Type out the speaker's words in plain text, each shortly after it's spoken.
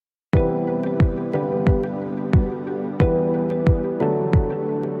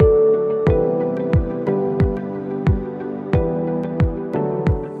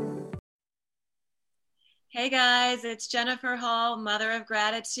Hey guys, it's Jennifer Hall, Mother of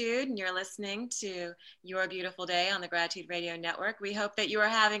Gratitude, and you're listening to Your Beautiful Day on the Gratitude Radio Network. We hope that you are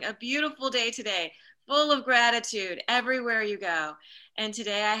having a beautiful day today, full of gratitude everywhere you go. And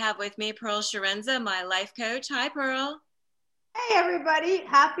today I have with me Pearl Sharenza, my life coach. Hi, Pearl. Hey everybody,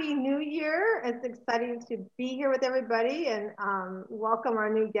 Happy New Year. It's exciting to be here with everybody and welcome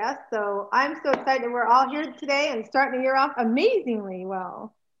our new guests. So I'm so excited we're all here today and starting the year off amazingly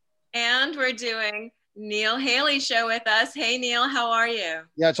well. And we're doing Neil Haley show with us. Hey, Neil, how are you?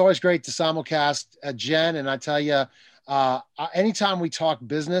 Yeah, it's always great to simulcast Jen. And I tell you, anytime we talk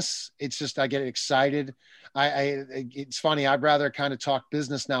business, it's just I get excited. It's funny. I'd rather kind of talk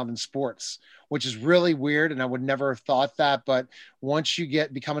business now than sports, which is really weird. And I would never have thought that. But once you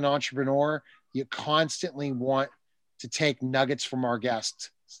become an entrepreneur, you constantly want to take nuggets from our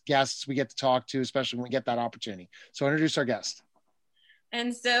guests we get to talk to, especially when we get that opportunity. So introduce our guest.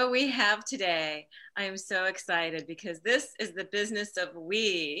 And so we have today, I am so excited because this is the business of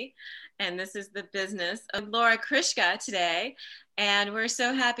we, and this is the business of Laura Krishka today. And we're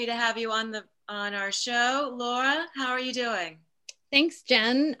so happy to have you on our show. Laura, how are you doing? Thanks,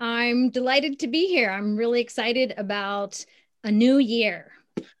 Jen. I'm delighted to be here. I'm really excited about a new year.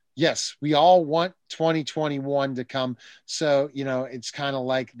 Yes, we all want 2021 to come. So, it's kind of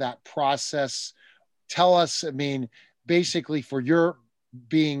like that process. Tell us, basically for your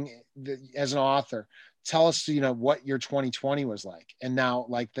being as an author, tell us what your 2020 was like, and now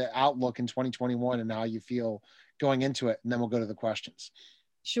like the outlook in 2021 and how you feel going into it, and then we'll go to the questions.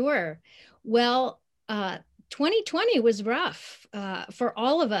 Sure. Well, 2020 was rough for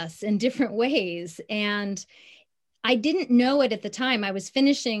all of us in different ways, and I didn't know it at the time. I was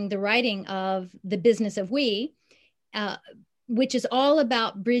finishing the writing of The Business of We, which is all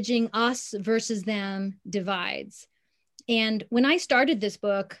about bridging us versus them divides. And when I started this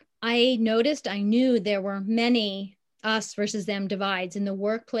book, I knew there were many us versus them divides in the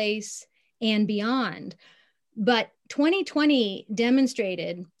workplace and beyond. But 2020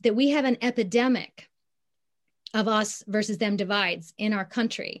 demonstrated that we have an epidemic of us versus them divides in our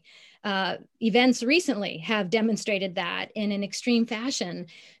country. Events recently have demonstrated that in an extreme fashion.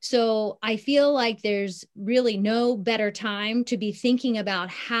 So I feel like there's really no better time to be thinking about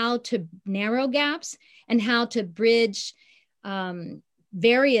how to narrow gaps and how to bridge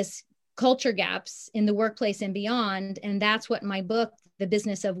various culture gaps in the workplace and beyond. And that's what my book, The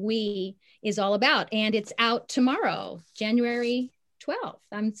Business of We, is all about. And it's out tomorrow, January 12th.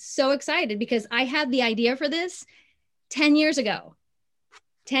 I'm so excited because I had the idea for this 10 years ago.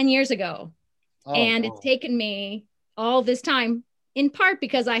 Oh, and wow. It's taken me all this time, in part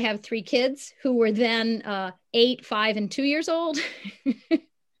because I have 3 kids who were then 8, 5, and 2 years old.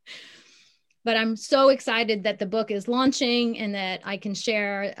 But I'm so excited that the book is launching and that I can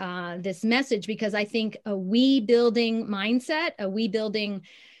share this message, because I think a we building mindset, a we building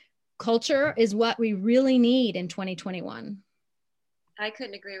culture is what we really need in 2021. I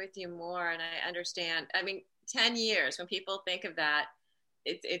couldn't agree with you more. And I understand. 10 years, when people think of that,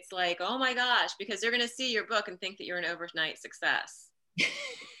 it's like, oh my gosh, because they're going to see your book and think that you're an overnight success.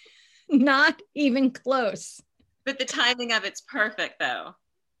 Not even close. But the timing of it's perfect, though.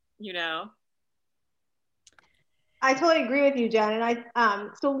 I totally agree with you, Jen.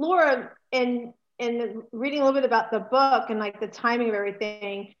 And so Laura, in reading a little bit about the book and like the timing of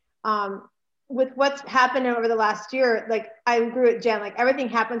everything, with what's happened over the last year, like I agree with Jen, like everything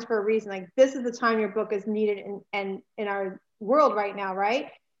happens for a reason. Like this is the time your book is needed in our world right now, right?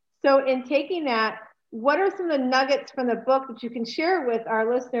 So in taking that, what are some of the nuggets from the book that you can share with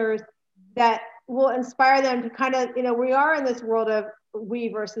our listeners that will inspire them to kind of, we are in this world of we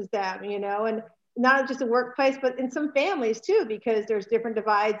versus them, and not just a workplace, but in some families too, because there's different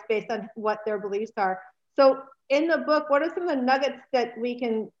divides based on what their beliefs are. So in the book, what are some of the nuggets that we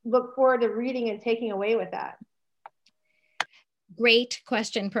can look forward to reading and taking away with that? Great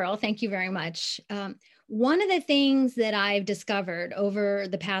question, Pearl. Thank you very much. One of the things that I've discovered over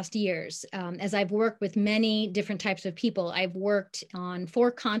the past years, as I've worked with many different types of people, I've worked on 4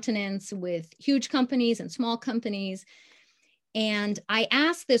 continents with huge companies and small companies. And I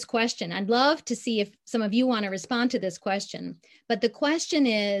asked this question. I'd love to see if some of you want to respond to this question. But the question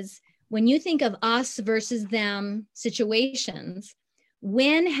is, when you think of us versus them situations,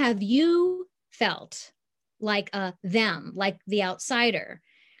 when have you felt like a them, like the outsider?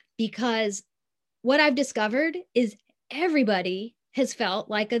 Because what I've discovered is everybody has felt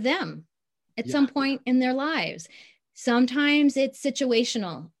like a them at some point in their lives. Sometimes it's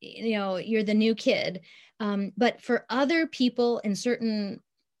situational, you're the new kid. But for other people in certain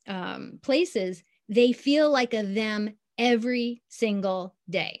places, they feel like a them every single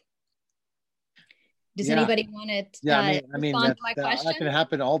day. Does anybody want to respond to my question? That can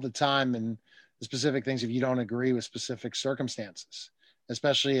happen all the time in the specific things if you don't agree with specific circumstances,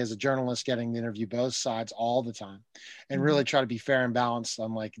 especially as a journalist getting to interview both sides all the time and really try to be fair and balanced,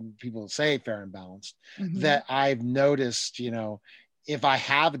 unlike people say fair and balanced. That I've noticed, if I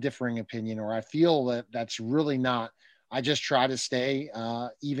have a differing opinion or I feel that that's really not, I just try to stay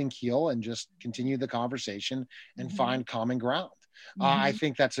even keel and just continue the conversation and find common ground. I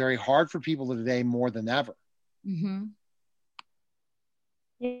think that's very hard for people today more than ever.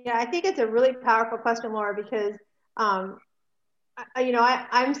 Yeah, I think it's a really powerful question, Laura, because, I'm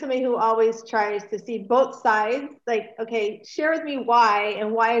somebody who always tries to see both sides. Like, okay, share with me why,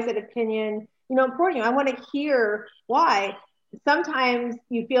 and why is that opinion, important? I want to hear why. Sometimes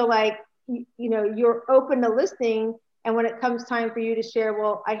you feel like, you're open to listening. And when it comes time for you to share,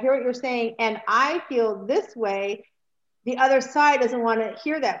 well, I hear what you're saying and I feel this way, the other side doesn't want to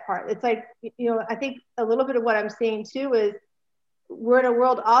hear that part. It's like, I think a little bit of what I'm seeing too is we're in a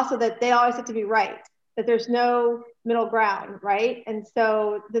world also that they always have to be right, that there's no middle ground, right? And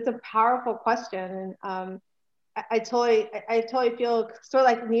so that's a powerful question. And I totally feel sort of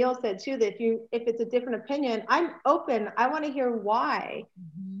like Neil said too, that if it's a different opinion, I'm open. I want to hear why.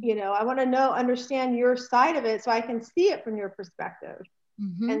 I want to understand your side of it so I can see it from your perspective.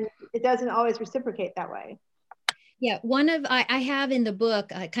 And it doesn't always reciprocate that way. Yeah, I have in the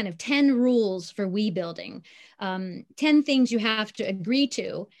book kind of 10 rules for we building, 10 things you have to agree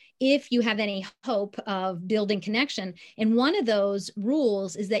to if you have any hope of building connection. And one of those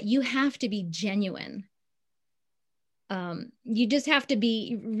rules is that you have to be genuine. You just have to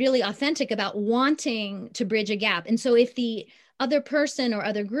be really authentic about wanting to bridge a gap. And so if the other person or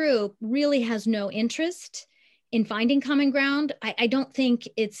other group really has no interest in finding common ground, I don't think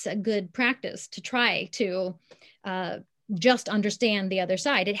it's a good practice to try to just understand the other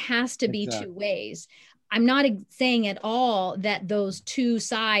side. It has to be two ways. I'm not saying at all that those two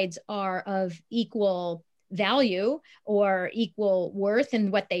sides are of equal value or equal worth in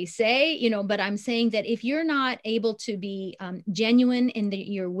what they say, but I'm saying that if you're not able to be genuine in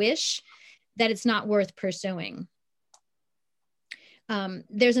your wish, that it's not worth pursuing.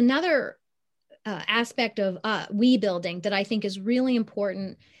 There's another aspect of we building that I think is really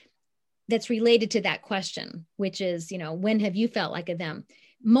important that's related to that question, which is, when have you felt like a them?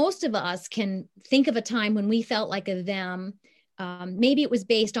 Most of us can think of a time when we felt like a them. Maybe it was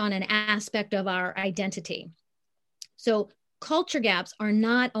based on an aspect of our identity. So culture gaps are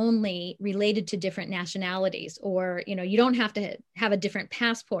not only related to different nationalities, or, you don't have to have a different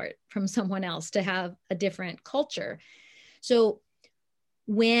passport from someone else to have a different culture. So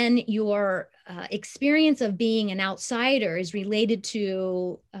when your experience of being an outsider is related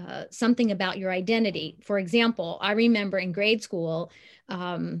to something about your identity. For example, I remember in grade school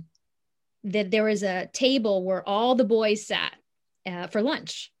that there was a table where all the boys sat for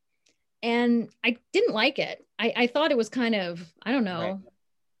lunch. And I didn't like it. I thought it was kind of, I don't know. Right.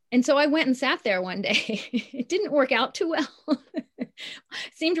 And so I went and sat there one day. It didn't work out too well.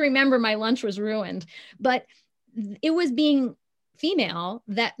 Seemed to remember my lunch was ruined, but it was being female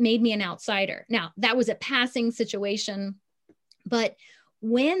that made me an outsider. Now, that was a passing situation, but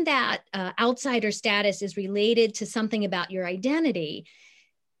when that outsider status is related to something about your identity,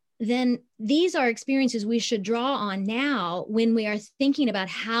 then these are experiences we should draw on now when we are thinking about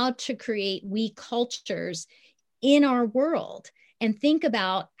how to create we cultures in our world, and think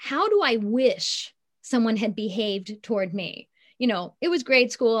about, how do I wish someone had behaved toward me? It was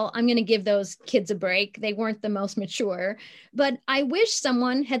grade school. I'm going to give those kids a break. They weren't the most mature, but I wish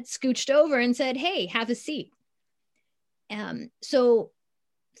someone had scooched over and said, hey, have a seat. So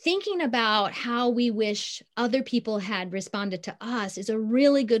thinking about how we wish other people had responded to us is a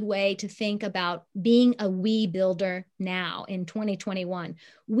really good way to think about being a we builder now in 2021.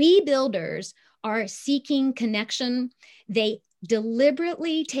 We builders are seeking connection. They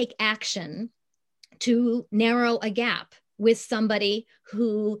deliberately take action to narrow a gap with somebody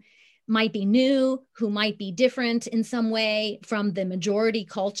who might be new, who might be different in some way from the majority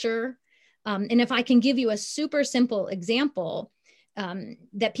culture. And if I can give you a super simple example,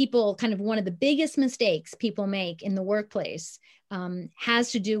 that people kind of, one of the biggest mistakes people make in the workplace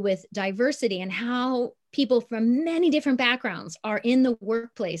has to do with diversity and how people from many different backgrounds are in the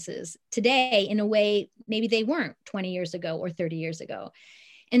workplaces today in a way maybe they weren't 20 years ago or 30 years ago.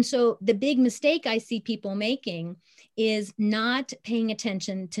 And so the big mistake I see people making is not paying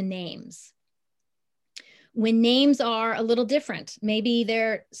attention to names. When names are a little different, maybe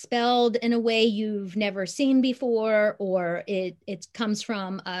they're spelled in a way you've never seen before, or it comes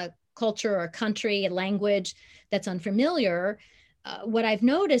from a culture or country, a language that's unfamiliar. what I've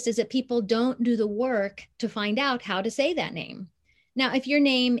noticed is that people don't do the work to find out how to say that name. Now, if your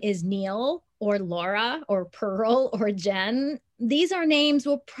name is Neil or Laura or Pearl or Jen, these are names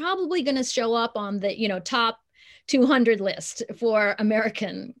we're probably going to show up on the, top 200 list for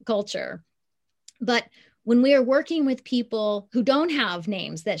American culture. But when we are working with people who don't have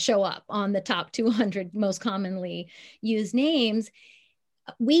names that show up on the top 200 most commonly used names,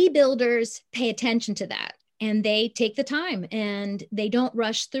 we builders pay attention to that. And they take the time and they don't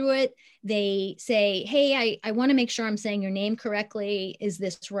rush through it. They say, hey, I want to make sure I'm saying your name correctly. Is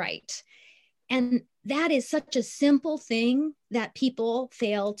this right? And that is such a simple thing that people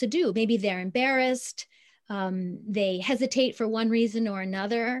fail to do. Maybe they're embarrassed. They hesitate for one reason or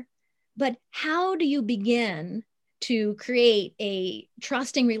another. But how do you begin to create a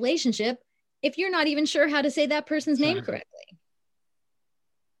trusting relationship if you're not even sure how to say that person's name correctly?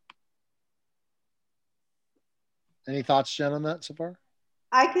 Any thoughts, Jen, on that so far?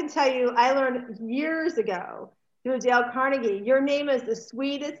 I can tell you, I learned years ago through Dale Carnegie, your name is the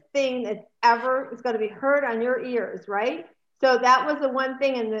sweetest thing that ever is going to be heard on your ears, right? So that was the one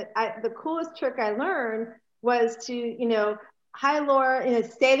thing. And the coolest trick I learned was to, hi, Laura,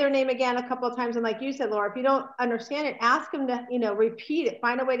 say their name again a couple of times. And like you said, Laura, if you don't understand it, ask them to, repeat it,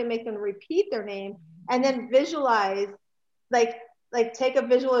 find a way to make them repeat their name, and then visualize, like take a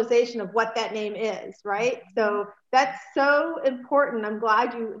visualization of what that name is, right? So that's so important. I'm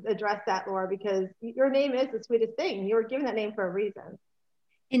glad you addressed that, Laura, because your name is the sweetest thing. You were given that name for a reason.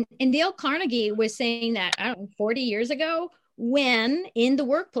 And Dale Carnegie was saying that, 40 years ago, when in the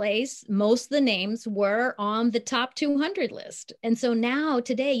workplace, most of the names were on the top 200 list. And so now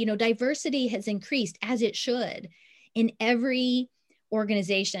today, diversity has increased, as it should, in every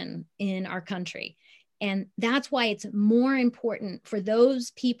organization in our country. And that's why it's more important for those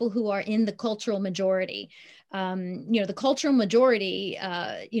people who are in the cultural majority. The cultural majority,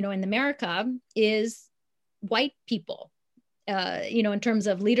 in America is white people, in terms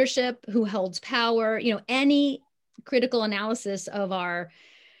of leadership, who holds power, any critical analysis of our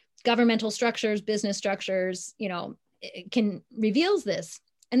governmental structures, business structures, reveals this.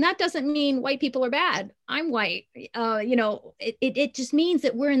 And that doesn't mean white people are bad. I'm white. It just means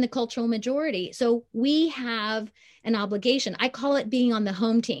that we're in the cultural majority. So we have an obligation. I call it being on the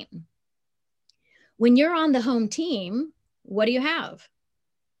home team. When you're on the home team, what do you have?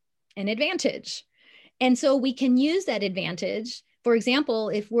 An advantage. And so we can use that advantage. For example,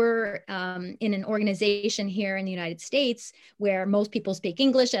 if we're in an organization here in the United States where most people speak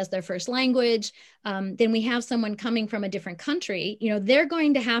English as their first language, then we have someone coming from a different country, they're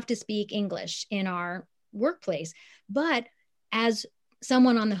going to have to speak English in our workplace. But as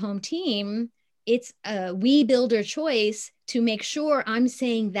someone on the home team, it's a we builder choice to make sure I'm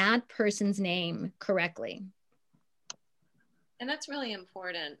saying that person's name correctly. And that's really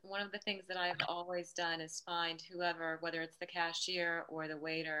important. One of the things that I've always done is find whoever, whether it's the cashier or the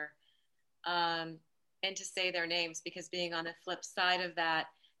waiter, and to say their names, because being on the flip side of that,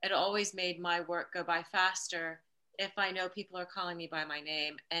 it always made my work go by faster if I know people are calling me by my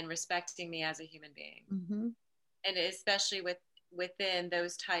name and respecting me as a human being. Mm-hmm. And especially within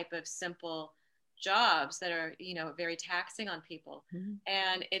those type of simple jobs that are, very taxing on people. Mm-hmm.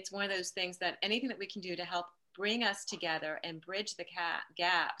 And it's one of those things that anything that we can do to help bring us together and bridge the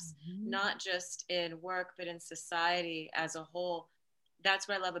gaps, mm-hmm. not just in work, but in society as a whole. That's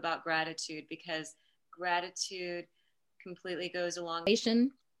what I love about gratitude, because gratitude completely goes along. Which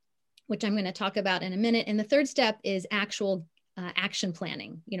I'm going to talk about in a minute. And the third step is actual action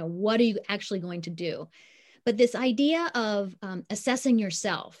planning. What are you actually going to do? But this idea of assessing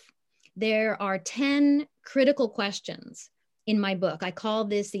yourself, there are 10 critical questions in my book. I call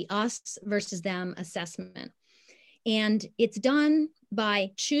this the us versus them assessment. And it's done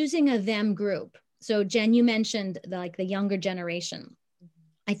by choosing a them group. So Jen, you mentioned the younger generation.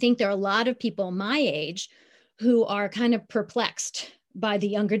 I think there are a lot of people my age who are kind of perplexed by the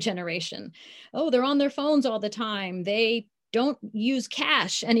younger generation. Oh, they're on their phones all the time. They don't use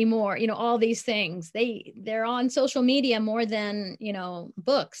cash anymore. All these things. They're on social media more than,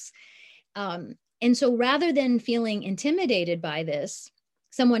 books. And so rather than feeling intimidated by this,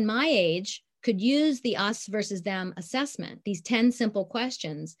 someone my age could use the us versus them assessment, these 10 simple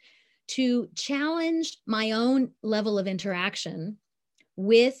questions, to challenge my own level of interaction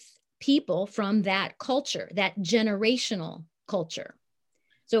with people from that culture, that generational culture.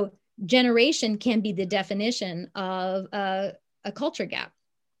 So generation can be the definition of a culture gap.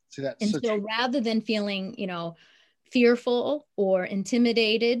 So rather than feeling, fearful or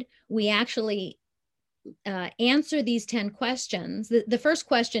intimidated, we actually answer these 10 questions. The first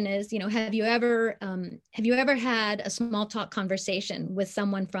question is, have you ever had a small talk conversation with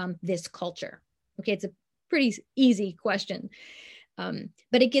someone from this culture? Okay, it's a pretty easy question,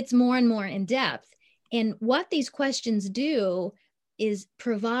 but it gets more and more in depth. And what these questions do is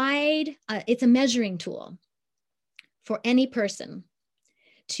provide, it's a measuring tool for any person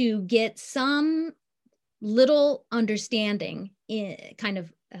to get some little understanding, kind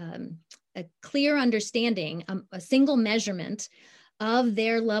of a clear understanding, a single measurement of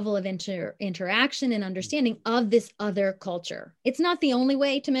their level of interaction and understanding of this other culture. It's not the only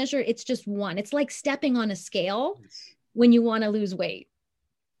way to measure, it's just one. It's like stepping on a scale when you want to lose weight.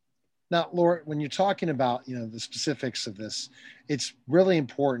 Now, Laura, when you're talking about, the specifics of this, it's really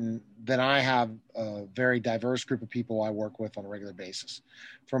important that I have a very diverse group of people I work with on a regular basis,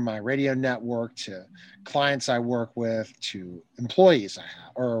 from my radio network to clients I work with to employees I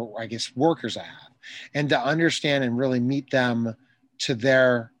have, or I guess workers I have, and to understand and really meet them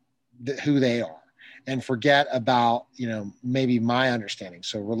to who they are, and forget about, maybe my understanding.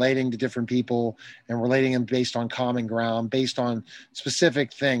 So relating to different people and relating them based on common ground, based on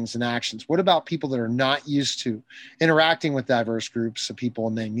specific things and actions. What about people that are not used to interacting with diverse groups of people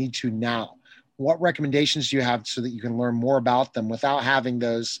and they need to now? What recommendations do you have so that you can learn more about them without having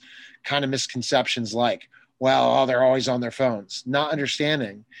those kind of misconceptions like, well, they're always on their phones? Not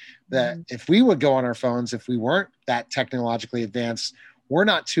understanding that if we would go on our phones, if we weren't that technologically advanced, we're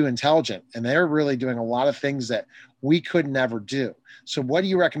not too intelligent, and they're really doing a lot of things that we could never do. So what do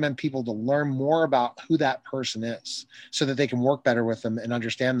you recommend people to learn more about who that person is so that they can work better with them and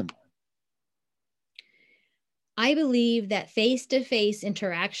understand them more? I believe that face-to-face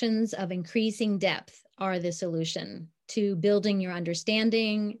interactions of increasing depth are the solution to building your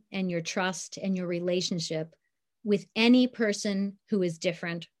understanding and your trust and your relationship with any person who is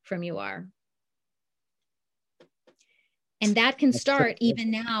different from you are. And that can start even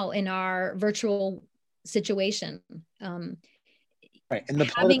now in our virtual situation. Right. And the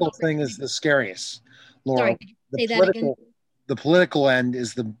political thing is the scariest, Laura. Sorry, say that again. The political end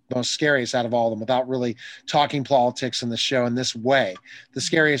is the most scariest out of all of them, without really talking politics in the show in this way. The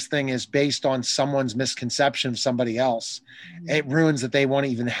scariest thing is based on someone's misconception of somebody else. It ruins that they want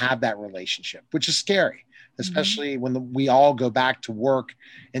to even have that relationship, which is scary, especially when we all go back to work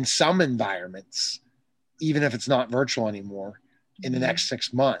in some environments, even if it's not virtual anymore, in the next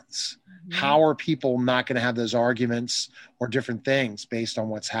 6 months. How are people not going to have those arguments or different things based on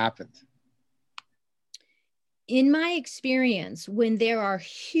what's happened? In my experience, when there are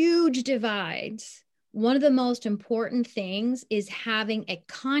huge divides, one of the most important things is having a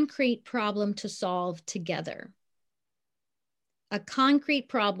concrete problem to solve together. A concrete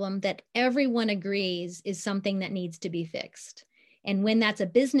problem that everyone agrees is something that needs to be fixed. And when that's a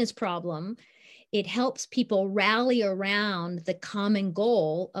business problem, it helps people rally around the common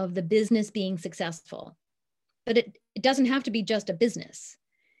goal of the business being successful. But it doesn't have to be just a business.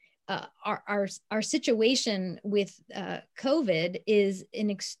 Our situation with COVID is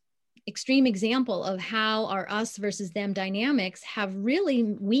an extreme example of how our us versus them dynamics have really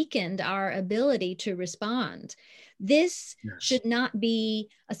weakened our ability to respond. This should not be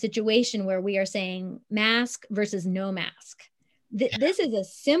a situation where we are saying mask versus no mask. This is a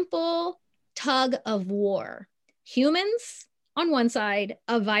simple tug of war. Humans on one side,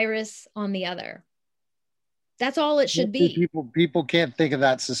 a virus on the other. That's all it should be. People can't think of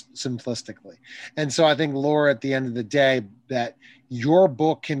that simplistically. And so I think, Laura, at the end of the day, that your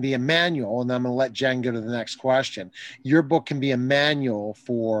book can be a manual, and I'm going to let Jen go to the next question. Your book can be a manual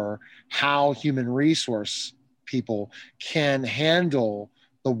for how human resource people can handle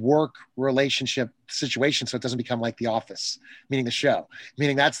the work relationship situation so it doesn't become like The Office, meaning the show.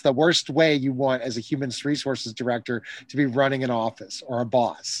 Meaning that's the worst way you want as a human resources director to be running an office or a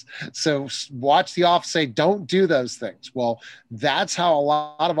boss. So watch The Office say, don't do those things. Well, that's how a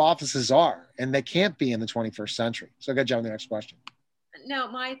lot of offices are, and they can't be in the 21st century. So go, John, the next question. No,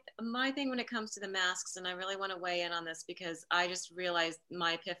 my thing when it comes to the masks, and I really want to weigh in on this because I just realized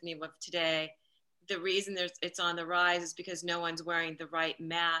my epiphany of today. The reason it's on the rise is because no one's wearing the right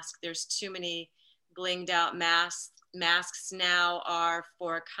mask. There's too many blinged out masks. Masks now are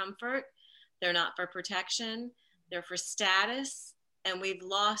for comfort. They're not for protection. They're for status. And we've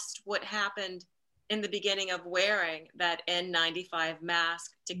lost what happened in the beginning of wearing that N95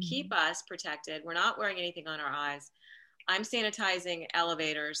 mask to keep us protected. We're not wearing anything on our eyes. I'm sanitizing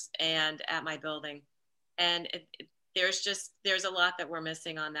elevators and at my building. And there's a lot that we're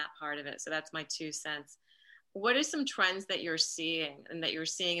missing on that part of it. So that's my 2 cents. What are some trends that you're seeing and that you're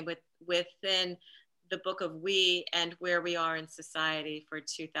seeing within the book of We and where we are in society for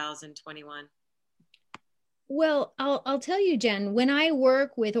 2021? Well, I'll tell you, Jen, when I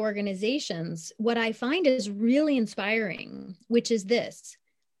work with organizations, what I find is really inspiring, which is this.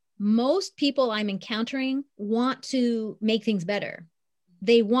 Most people I'm encountering want to make things better.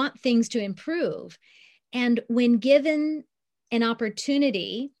 They want things to improve. And when given an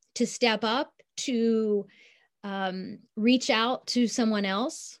opportunity to step up, to reach out to someone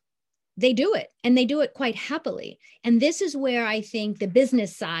else, they do it, and they do it quite happily. And this is where I think the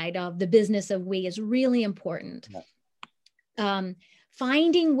business side of the business of we is really important.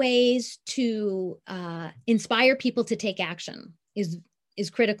 Finding ways to inspire people to take action is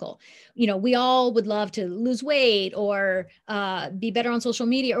critical. You know, we all would love to lose weight or be better on social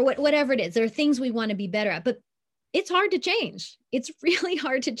media or whatever it is. There are things we want to be better at, but it's hard to change. It's really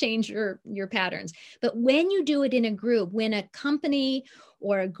hard to change your patterns. But when you do it in a group, when a company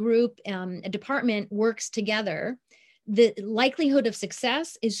or a group, a department works together, the likelihood of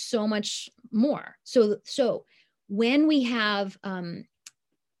success is so much more. So when we have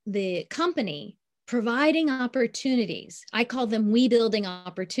the company providing opportunities, I call them we building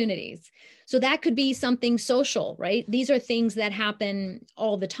opportunities. So that could be something social, right? These are things that happen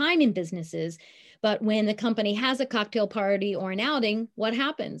all the time in businesses. But when the company has a cocktail party or an outing, what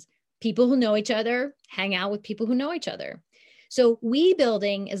happens? People who know each other hang out with people who know each other. So we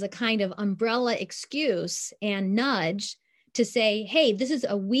building is a kind of umbrella excuse and nudge to say, hey, this is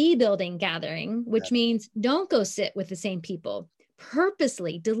a we building gathering, which means don't go sit with the same people.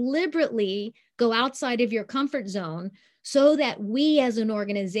 Purposely, deliberately go outside of your comfort zone so that we as an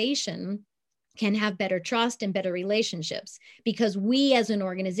organization can have better trust and better relationships, because we as an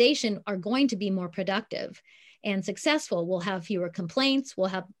organization are going to be more productive and successful. We'll have fewer complaints. We'll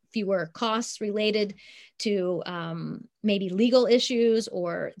have fewer costs related to maybe legal issues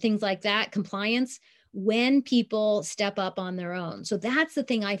or things like that, compliance, when people step up on their own. So that's the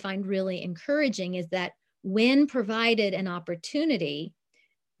thing I find really encouraging, is that when provided an opportunity,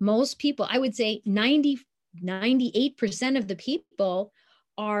 most people, I would say 98% of the people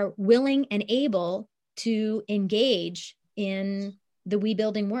are willing and able to engage in the we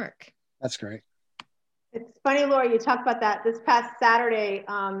building work. That's great. It's funny, Laura, you talked about that. This past Saturday,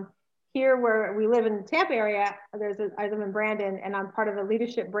 here where we live in the Tampa area, I live in Brandon, and I'm part of the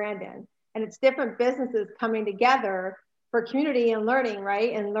Leadership Brandon. And it's different businesses coming together for community and learning,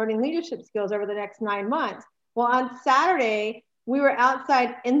 right? And learning leadership skills over the next 9 months. Well, on Saturday, we were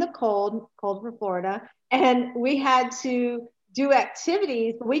outside in the cold for Florida, and we had to do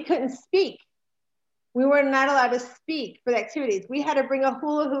activities, but we couldn't speak. We were not allowed to speak for the activities. We had to bring a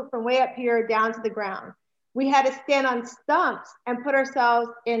hula hoop from way up here down to the ground. We had to stand on stumps and put ourselves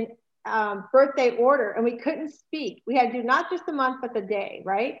in birthday order, and we couldn't speak. We had to do not just the month, but the day,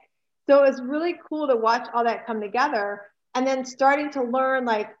 right? So it was really cool to watch all that come together, and then starting to learn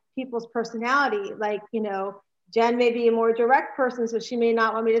like people's personality. Like, you know, Jen may be a more direct person, so she may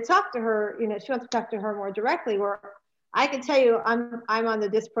not want me to talk to her. You know, she wants to talk to her more directly. Where I can tell you, I'm on the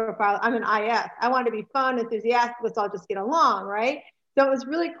DISC profile. I'm an IS. I want to be fun, enthusiastic. Let's all just get along, right? So it was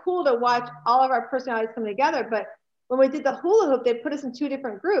really cool to watch all of our personalities come together. But when we did the hula hoop, they put us in 2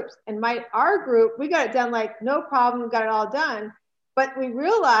 different groups. And our group, we got it done like no problem. We got it all done. But we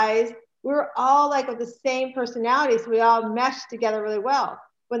realized we were all like of the same personality, so we all meshed together really well.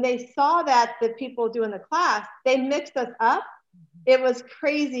 When they saw that the people doing the class, they mixed us up. It was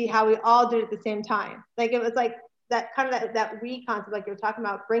crazy how we all did it at the same time. Like it was like that kind of that we concept, like you're talking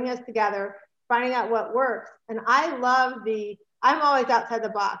about, bringing us together, finding out what works. And I love I'm always outside the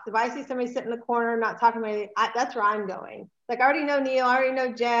box. If I see somebody sitting in the corner, not talking to me, that's where I'm going. Like I already know Neil, I already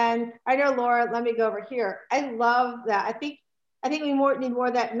know Jen, I know Laura, let me go over here. I love that. I think we need more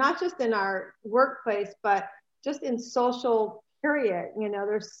of that, not just in our workplace, but just in social period. You know,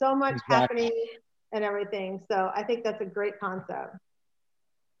 there's so much happening and everything. So I think that's a great concept.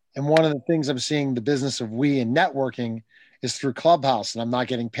 And one of the things I'm seeing the business of we in networking is through Clubhouse. And I'm not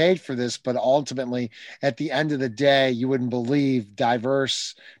getting paid for this, but ultimately at the end of the day, you wouldn't believe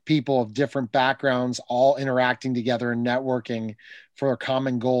diverse people of different backgrounds all interacting together and networking for a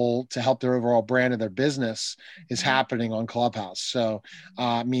common goal to help their overall brand of their business is happening on Clubhouse. So,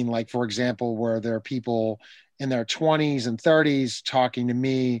 I mean, like, for example, where there are people in their 20s and 30s talking to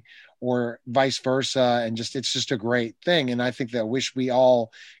me or vice versa. And it's just a great thing. And I think that wish we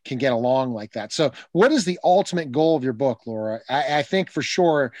all can get along like that. So what is the ultimate goal of your book, Laura? I think for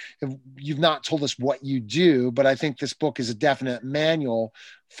sure, you've not told us what you do, but I think this book is a definite manual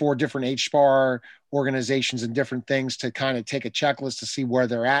for different HBAR organizations and different things to kind of take a checklist to see where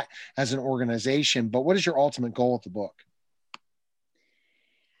they're at as an organization. But what is your ultimate goal with the book?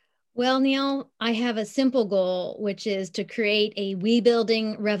 Well, Neil, I have a simple goal, which is to create a we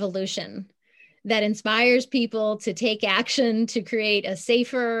building revolution. that inspires people to take action to create a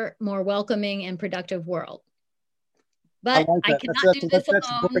safer, more welcoming, and productive world. But I cannot do this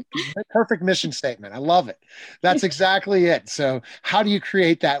alone. Perfect mission statement. I love it. That's exactly it. So how do you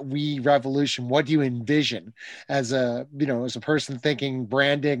create that we revolution? What do you envision as a person thinking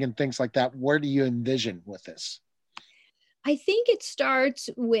branding and things like that? Where do you envision with this? I think it starts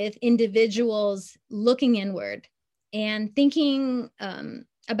with individuals looking inward and thinking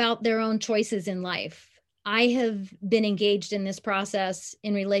about their own choices in life. I have been engaged in this process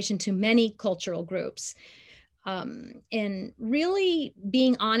in relation to many cultural groups. And really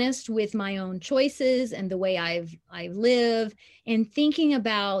being honest with my own choices and the way I live, and thinking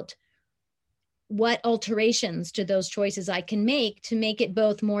about what alterations to those choices I can make to make it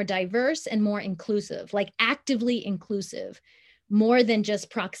both more diverse and more inclusive, like actively inclusive, more than just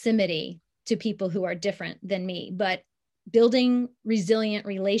proximity to people who are different than me, but building resilient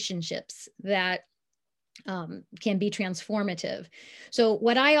relationships that can be transformative. So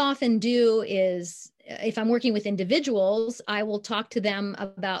what I often do is, if I'm working with individuals, I will talk to them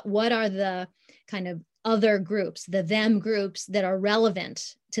about what are the kind of other groups, the them groups that are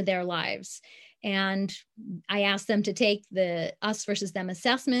relevant to their lives. And I ask them to take the us versus them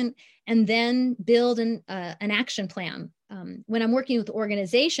assessment and then build an action plan. When I'm working with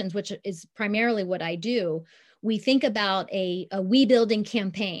organizations, which is primarily what I do, we think about a we building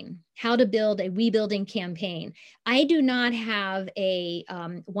campaign, how to build a we building campaign. I do not have a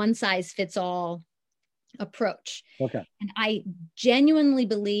one size fits all approach. Okay. And I genuinely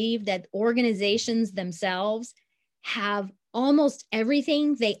believe that organizations themselves have almost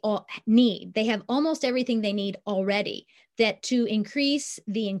everything they all need. They have almost everything they need already, that to increase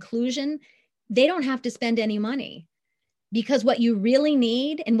the inclusion, they don't have to spend any money. Because what you really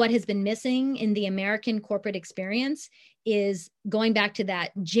need, and what has been missing in the American corporate experience, is going back to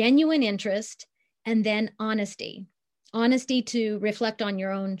that genuine interest and then honesty to reflect on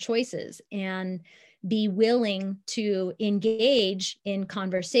your own choices and be willing to engage in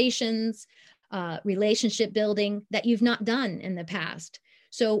conversations, relationship building that you've not done in the past.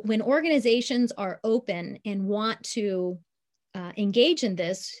 So when organizations are open and want to engage in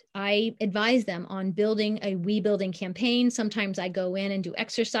this, I advise them on building a we building campaign. Sometimes I go in and do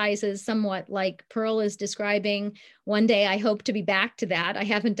exercises, somewhat like Pearl is describing. One day I hope to be back to that. I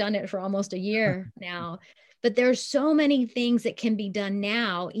haven't done it for almost a year now. But there's so many things that can be done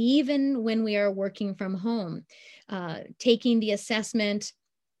now, even when we are working from home. Taking the assessment,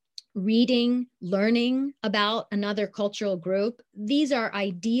 reading, learning about another cultural group. These are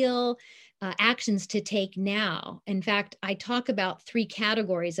ideal actions to take now. In fact, I talk about 3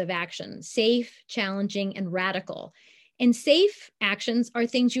 categories of action: safe, challenging, and radical. And safe actions are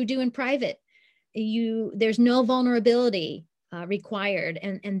things you do in private. There's no vulnerability required.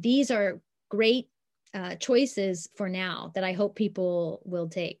 And these are great choices for now that I hope people will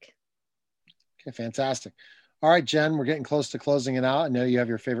take. Okay, fantastic. All right, Jen, we're getting close to closing it out. I know you have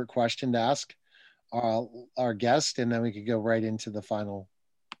your favorite question to ask our guest, and then we could go right into the final.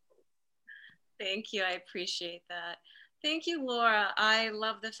 Thank you. I appreciate that. Thank you, Laura. I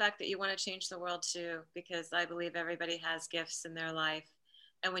love the fact that you want to change the world too, because I believe everybody has gifts in their life.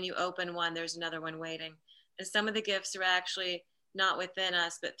 And when you open one, there's another one waiting. And some of the gifts are actually not within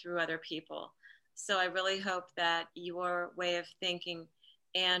us, but through other people. So I really hope that your way of thinking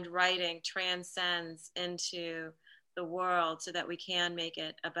and writing transcends into the world so that we can make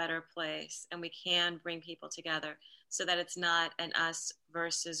it a better place and we can bring people together so that it's not an us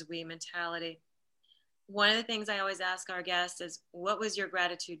versus we mentality. One of the things I always ask our guests is, what was your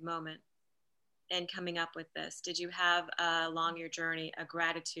gratitude moment in coming up with this? Did you have along your journey a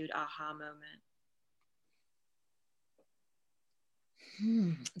gratitude aha moment?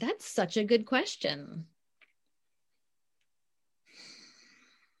 That's such a good question.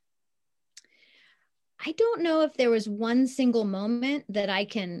 I don't know if there was one single moment that I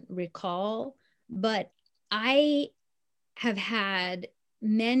can recall, but I have had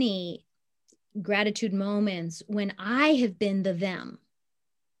many gratitude moments when I have been the them.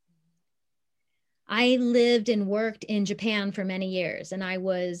 I lived and worked in Japan for many years, and I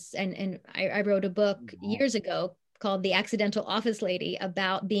wrote a book years ago called The Accidental Office Lady,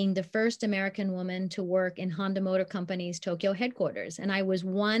 about being the first American woman to work in Honda Motor Company's Tokyo headquarters. And I was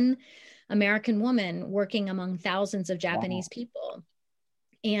one American woman working among thousands of Japanese people.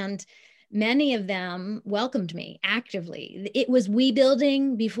 And many of them welcomed me actively. It was we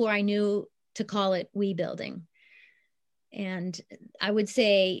building before I knew to call it we building. And I would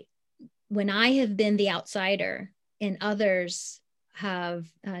say, when I have been the outsider and others have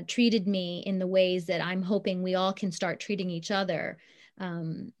treated me in the ways that I'm hoping we all can start treating each other,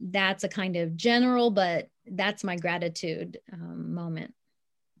 That's a kind of general, but that's my gratitude moment.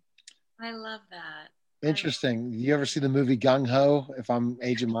 I love that. Interesting. You ever see the movie Gung Ho? If I'm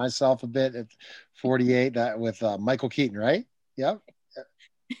aging myself a bit at 48, that with Michael Keaton, right? Yep.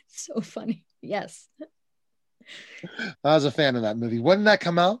 So funny. Yes. I was a fan of that movie. When did that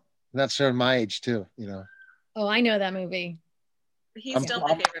come out? That's sort of my age too, you know. Oh, I know that movie. He's still my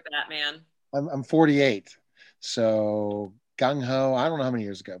favorite Batman. I'm 48. So Gung Ho, I don't know how many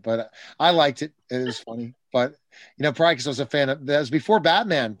years ago, but I liked it. It was funny. But you know, probably because I was a fan of that was before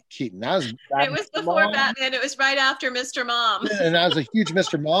Batman Keaton. That was It was before Batman. It was right after Mr. Mom. And I was a huge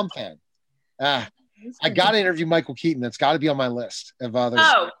Mr. Mom fan. I got to interview Michael Keaton. That's got to be on my list of others.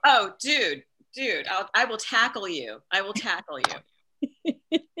 Oh, dude, I will tackle you. I will tackle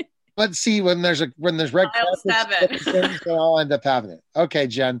you. But see, when there's red carpets, they all end up having it. Okay,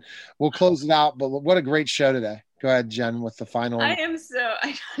 Jen, we'll close it out. But what a great show today. Go ahead, Jen, with the final.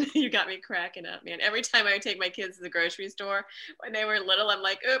 You got me cracking up, man. Every time I would take my kids to the grocery store when they were little, I'm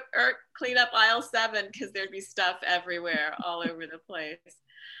like, clean up aisle 7 because there'd be stuff everywhere, all over the place.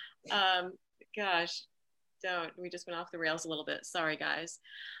 Gosh, we just went off the rails a little bit. Sorry, guys.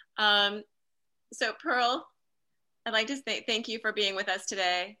 So Pearl, I'd like to thank you for being with us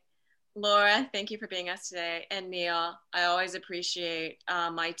today. Laura, thank you for being us today. And Neil, I always appreciate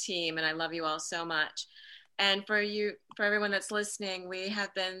my team, and I love you all so much. And for everyone that's listening, we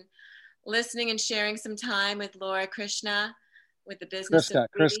have been listening and sharing some time with Laura Krishna with the business of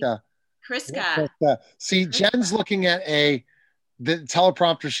Kriska. See, Jen's looking at the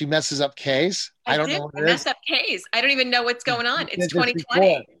teleprompter. She messes up K's. I don't know what it is. I messed up K's. I don't even know what's going on. It's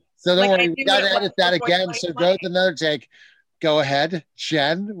 2020. So don't worry, we got to edit that again. So go to another take. Go ahead,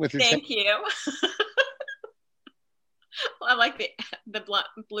 Jen. Thank you. I like the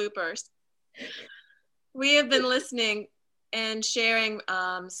bloopers. We have been listening and sharing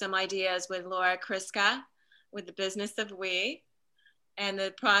some ideas with Laura Kriska with the business of we, and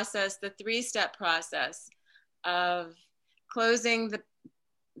the 3-step process of closing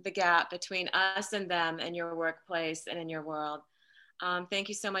the gap between us and them in your workplace and in your world. Thank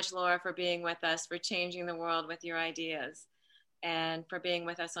you so much, Laura, for being with us, for changing the world with your ideas, and for being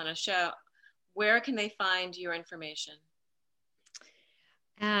with us on a show. Where can they find your information?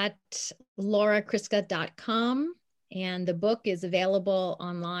 At laurakriska.com, and the book is available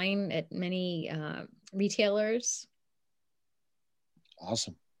online at many retailers.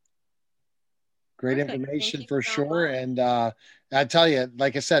 Awesome. Great information for sure. And I tell you,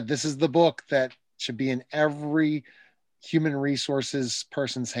 like I said, this is the book that should be in every human resources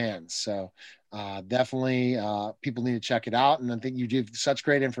person's hands. So definitely people need to check it out. And I think you give such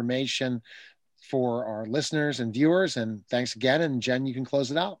great information for our listeners and viewers. And thanks again. And Jen, you can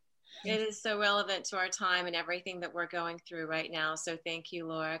close it out. It is so relevant to our time and everything that we're going through right now. So thank you,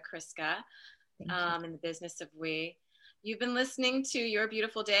 Laura Kriska, in the business of we. You've been listening to Your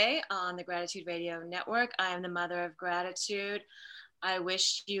Beautiful Day on the Gratitude Radio Network. I am the Mother of Gratitude. I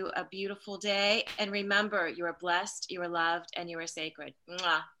wish you a beautiful day. And remember, you are blessed, you are loved, and you are sacred.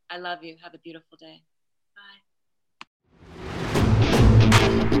 Mwah. I love you. Have a beautiful day. Bye.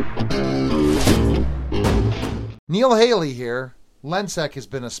 Neil Haley here. Lensec has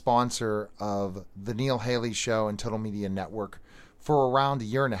been a sponsor of the Neil Haley Show and Total Media Network for around a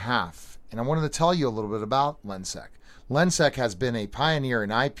year and a half. And I wanted to tell you a little bit about Lensec. Lensec has been a pioneer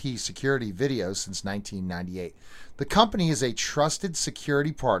in IP security video since 1998. The company is a trusted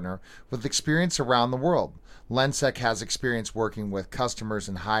security partner with experience around the world. Lensec has experience working with customers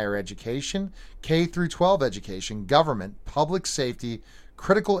in higher education, K-12 education, government, public safety,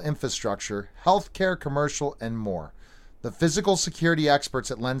 critical infrastructure, healthcare, commercial, and more. The physical security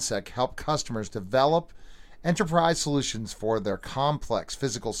experts at Lensec help customers develop enterprise solutions for their complex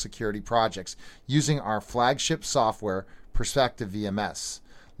physical security projects using our flagship software, Perspective VMS.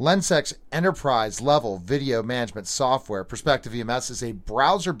 Lensec's enterprise-level video management software, Perspective VMS, is a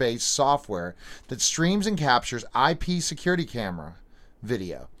browser-based software that streams and captures IP security camera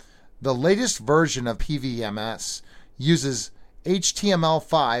video. The latest version of PVMS uses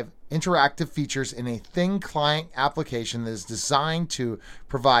HTML5 interactive features in a thin client application that is designed to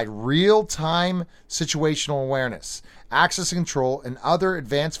provide real-time situational awareness. Access control and other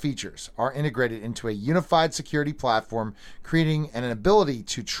advanced features are integrated into a unified security platform, creating an ability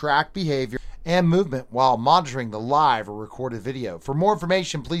to track behavior and movement while monitoring the live or recorded video. For more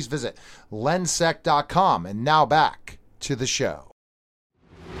information, please visit lensec.com. And now back to the show.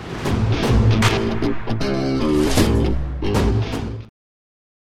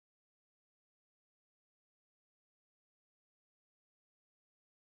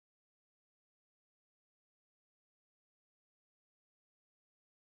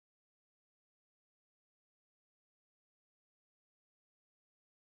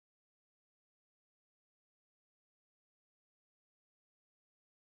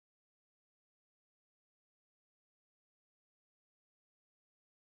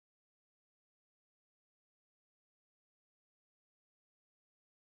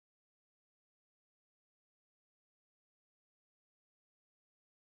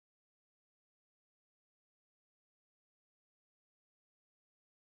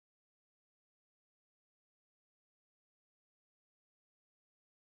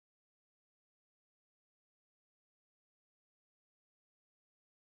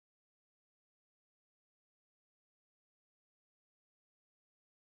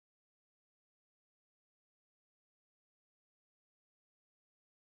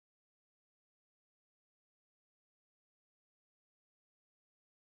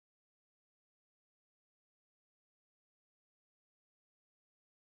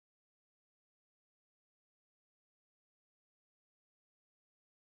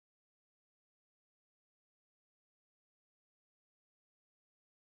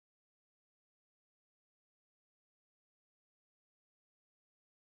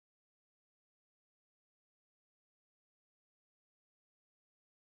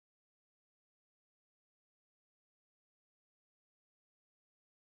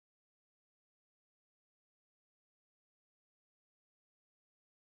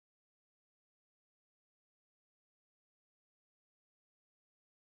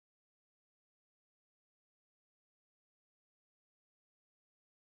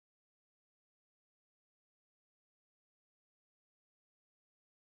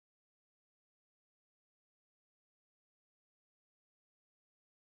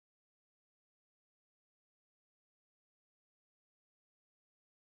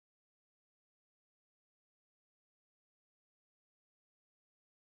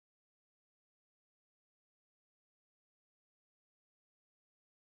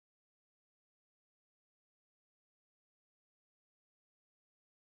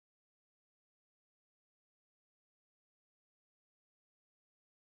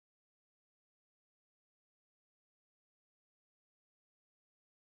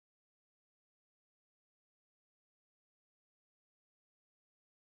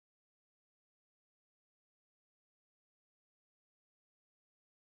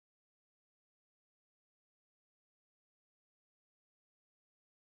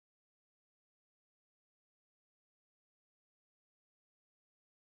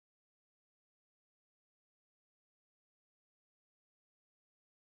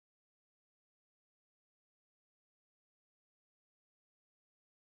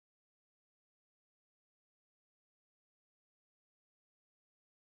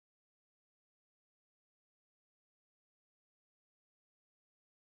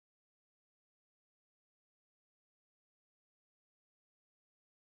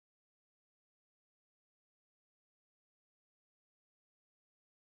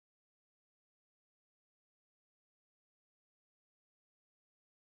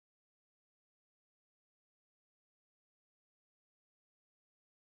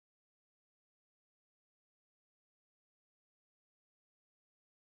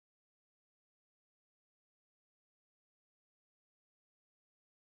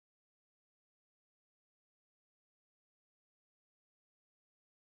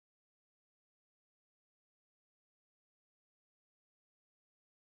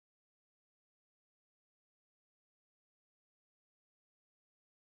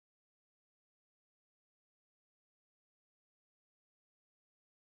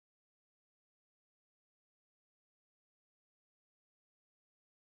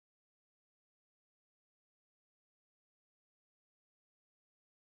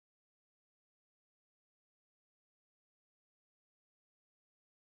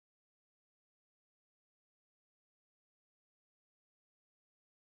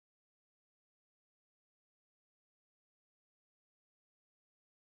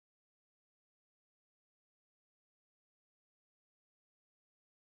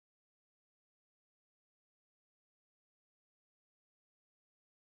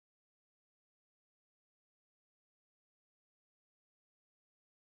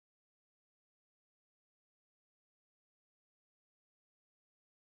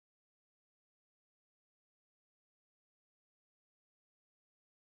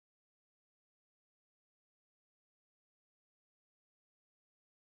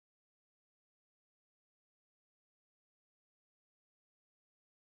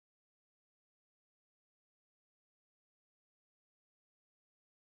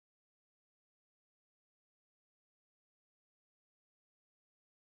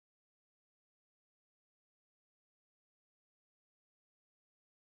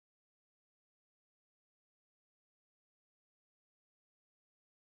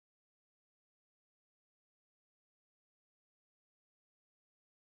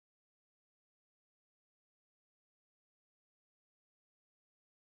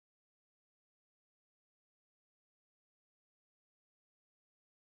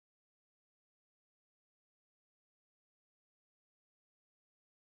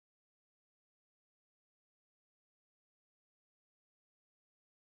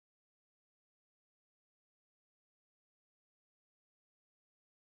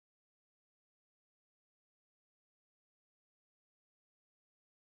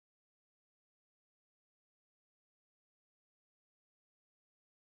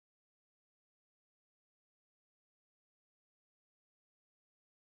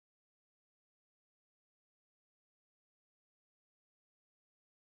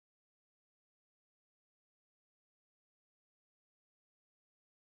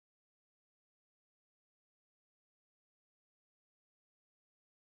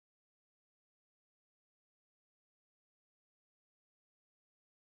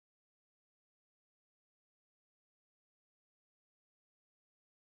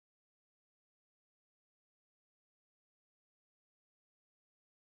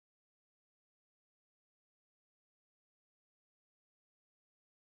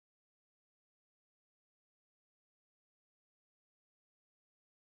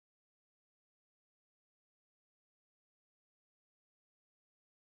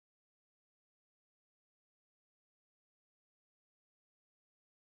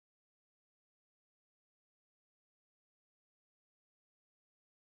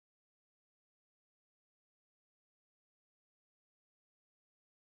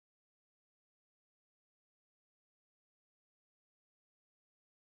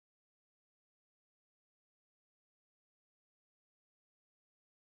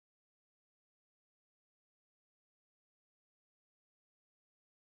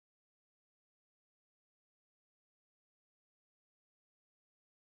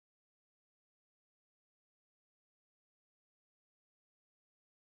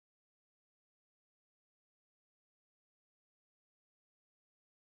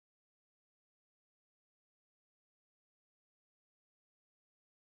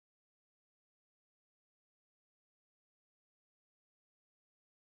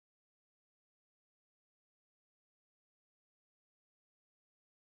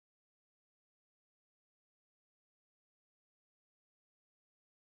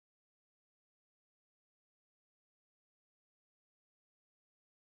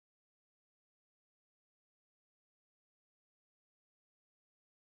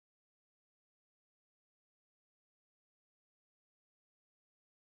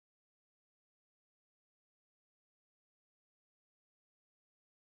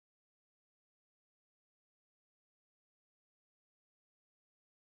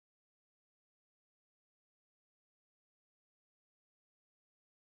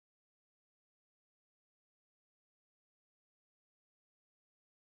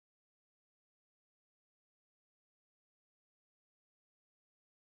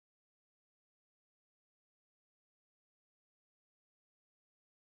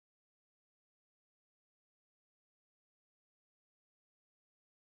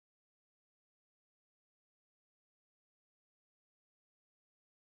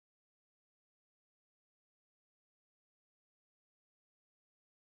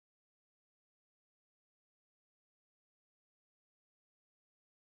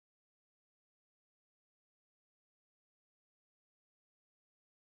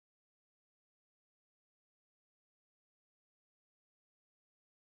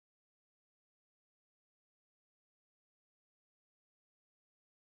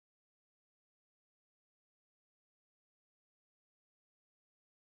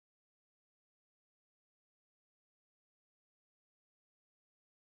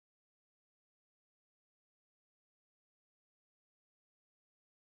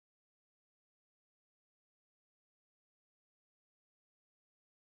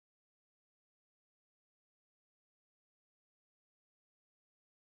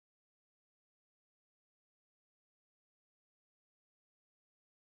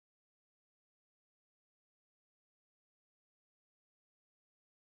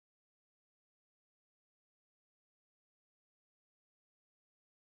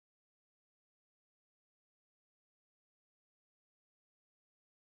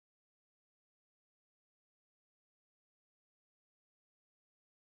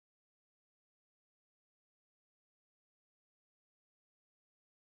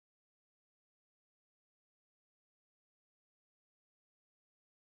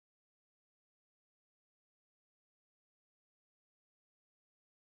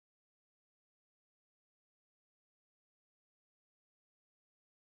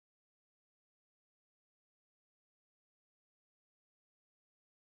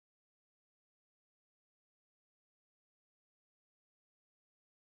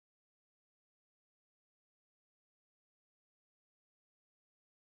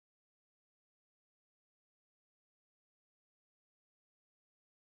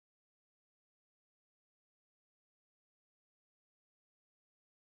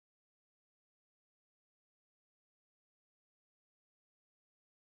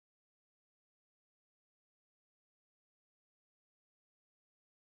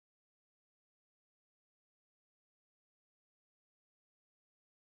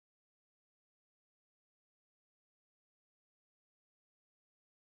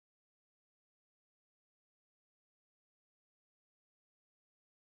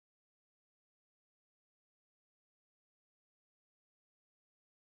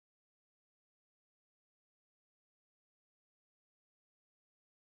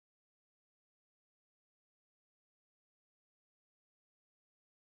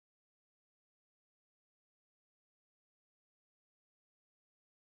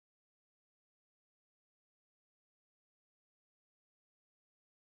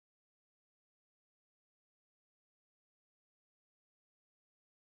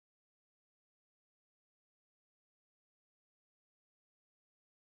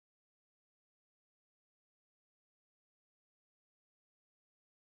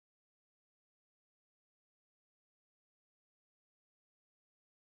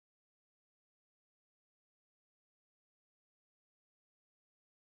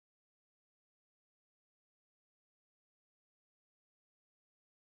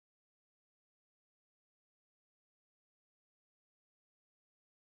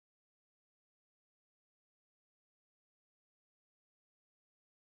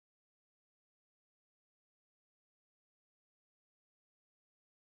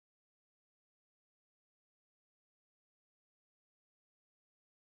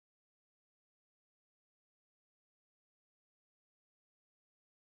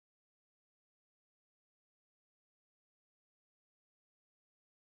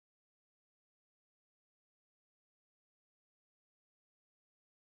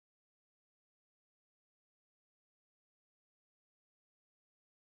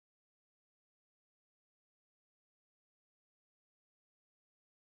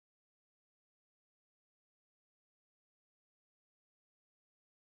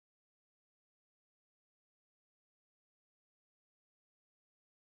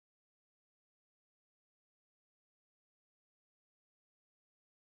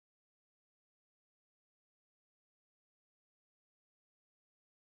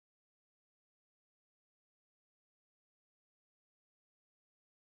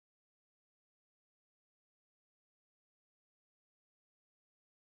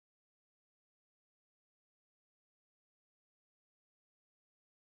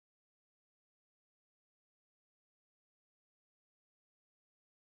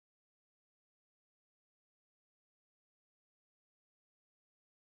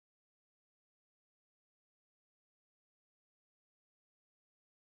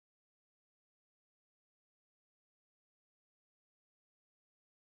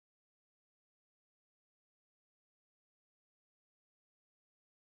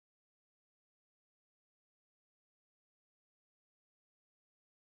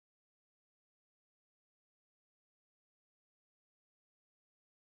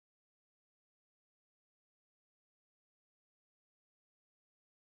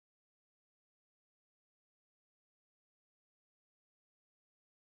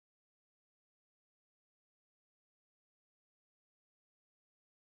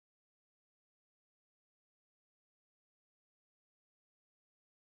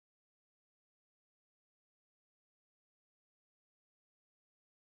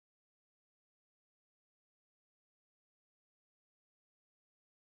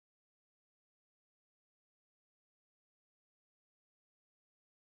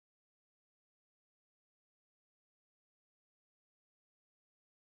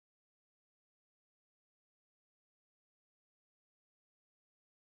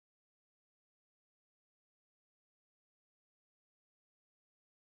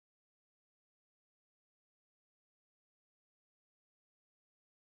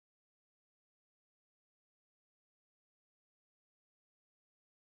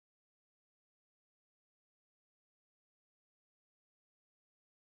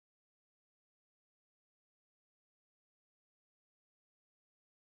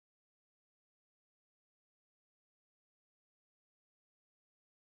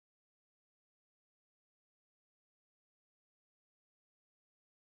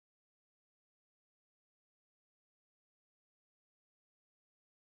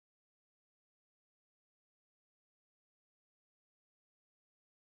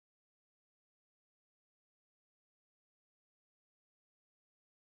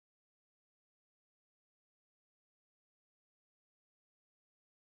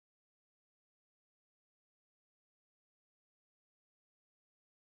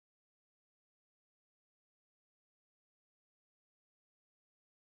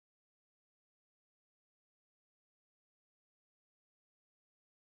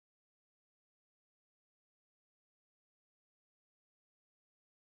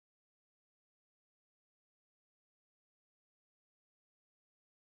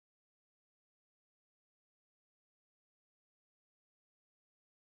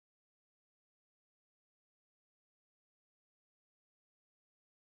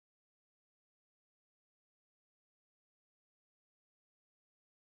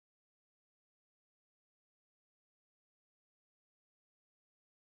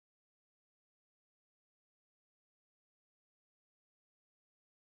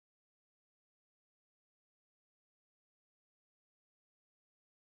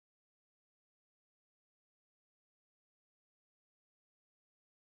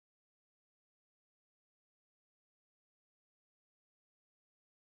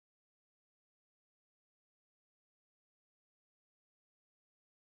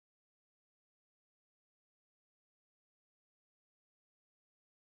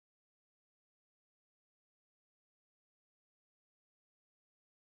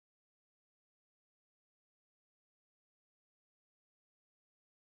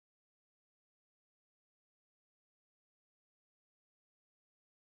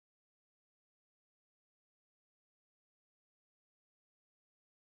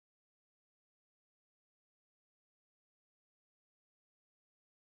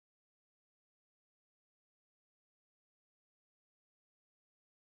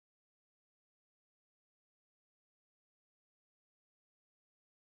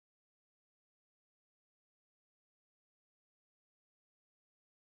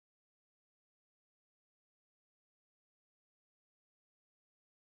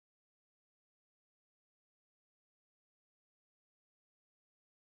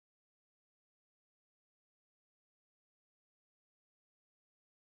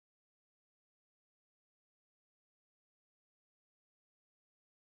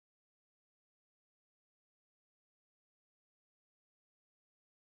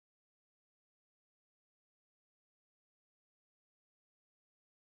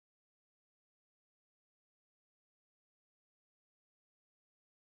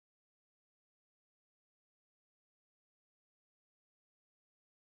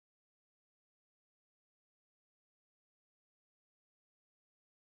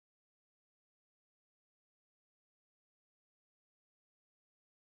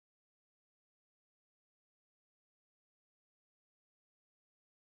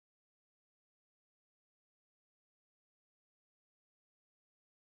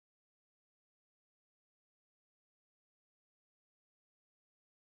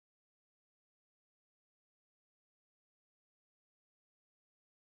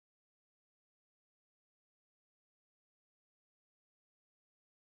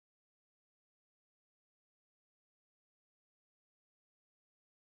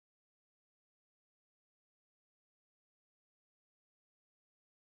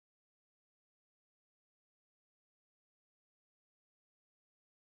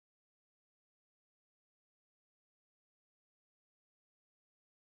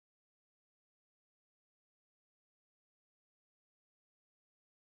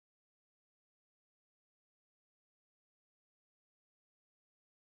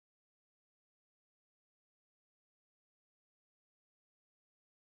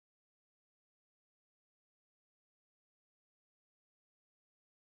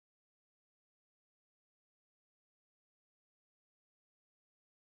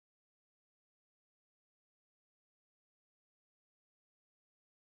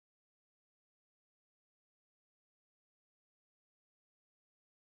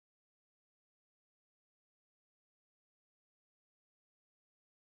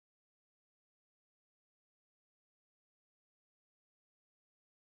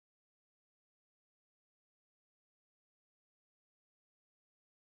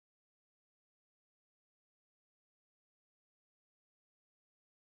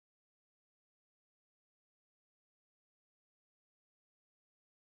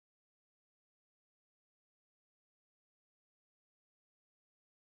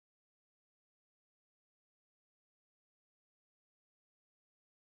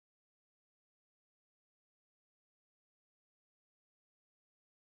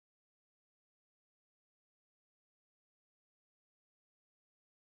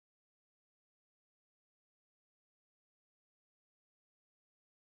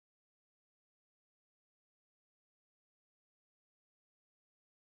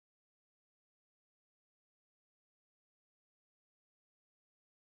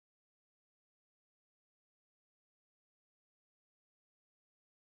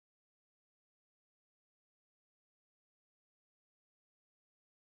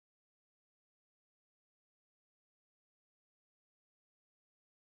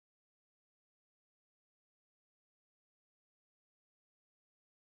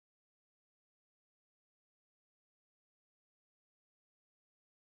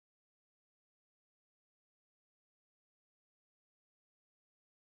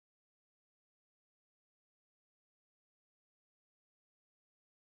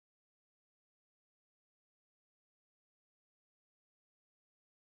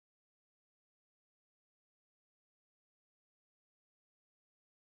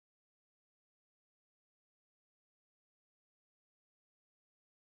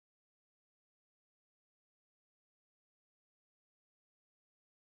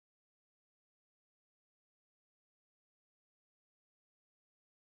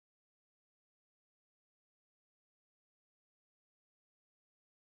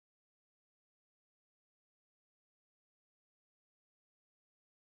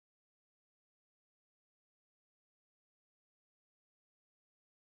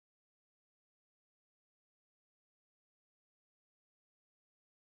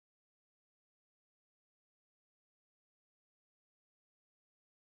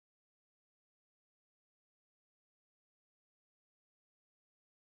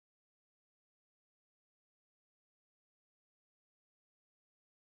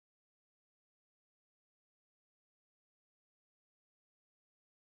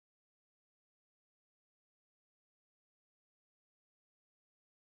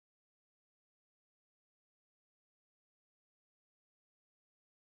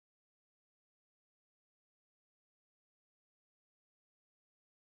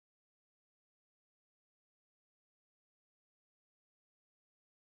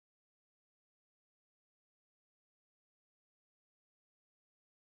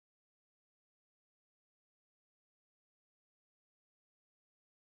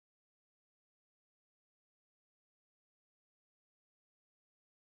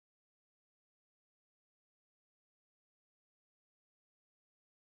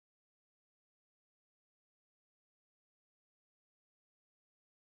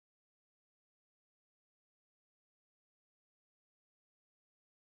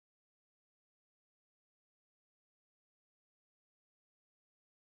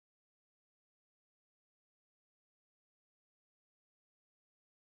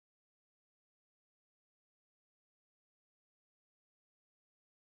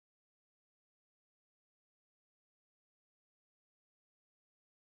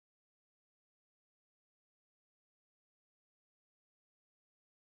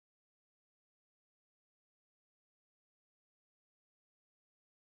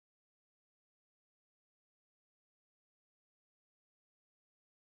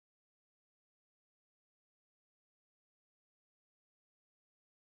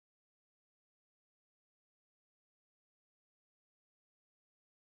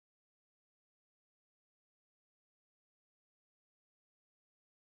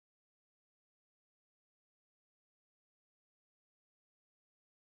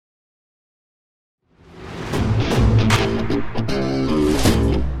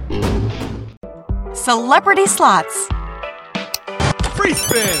 Celebrity Slots. Free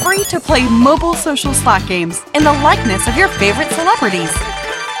spin. Free to play mobile social slot games in the likeness of your favorite celebrities.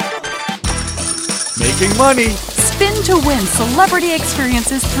 Making money. Spin to win celebrity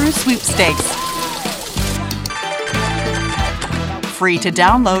experiences through sweepstakes. Free to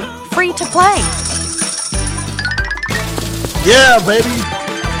download, free to play. Yeah, baby.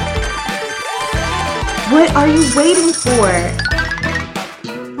 What are you waiting for?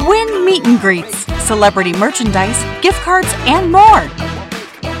 Win meet and greets, celebrity merchandise, gift cards, and more.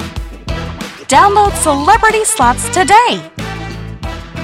 Download Celebrity Slots today.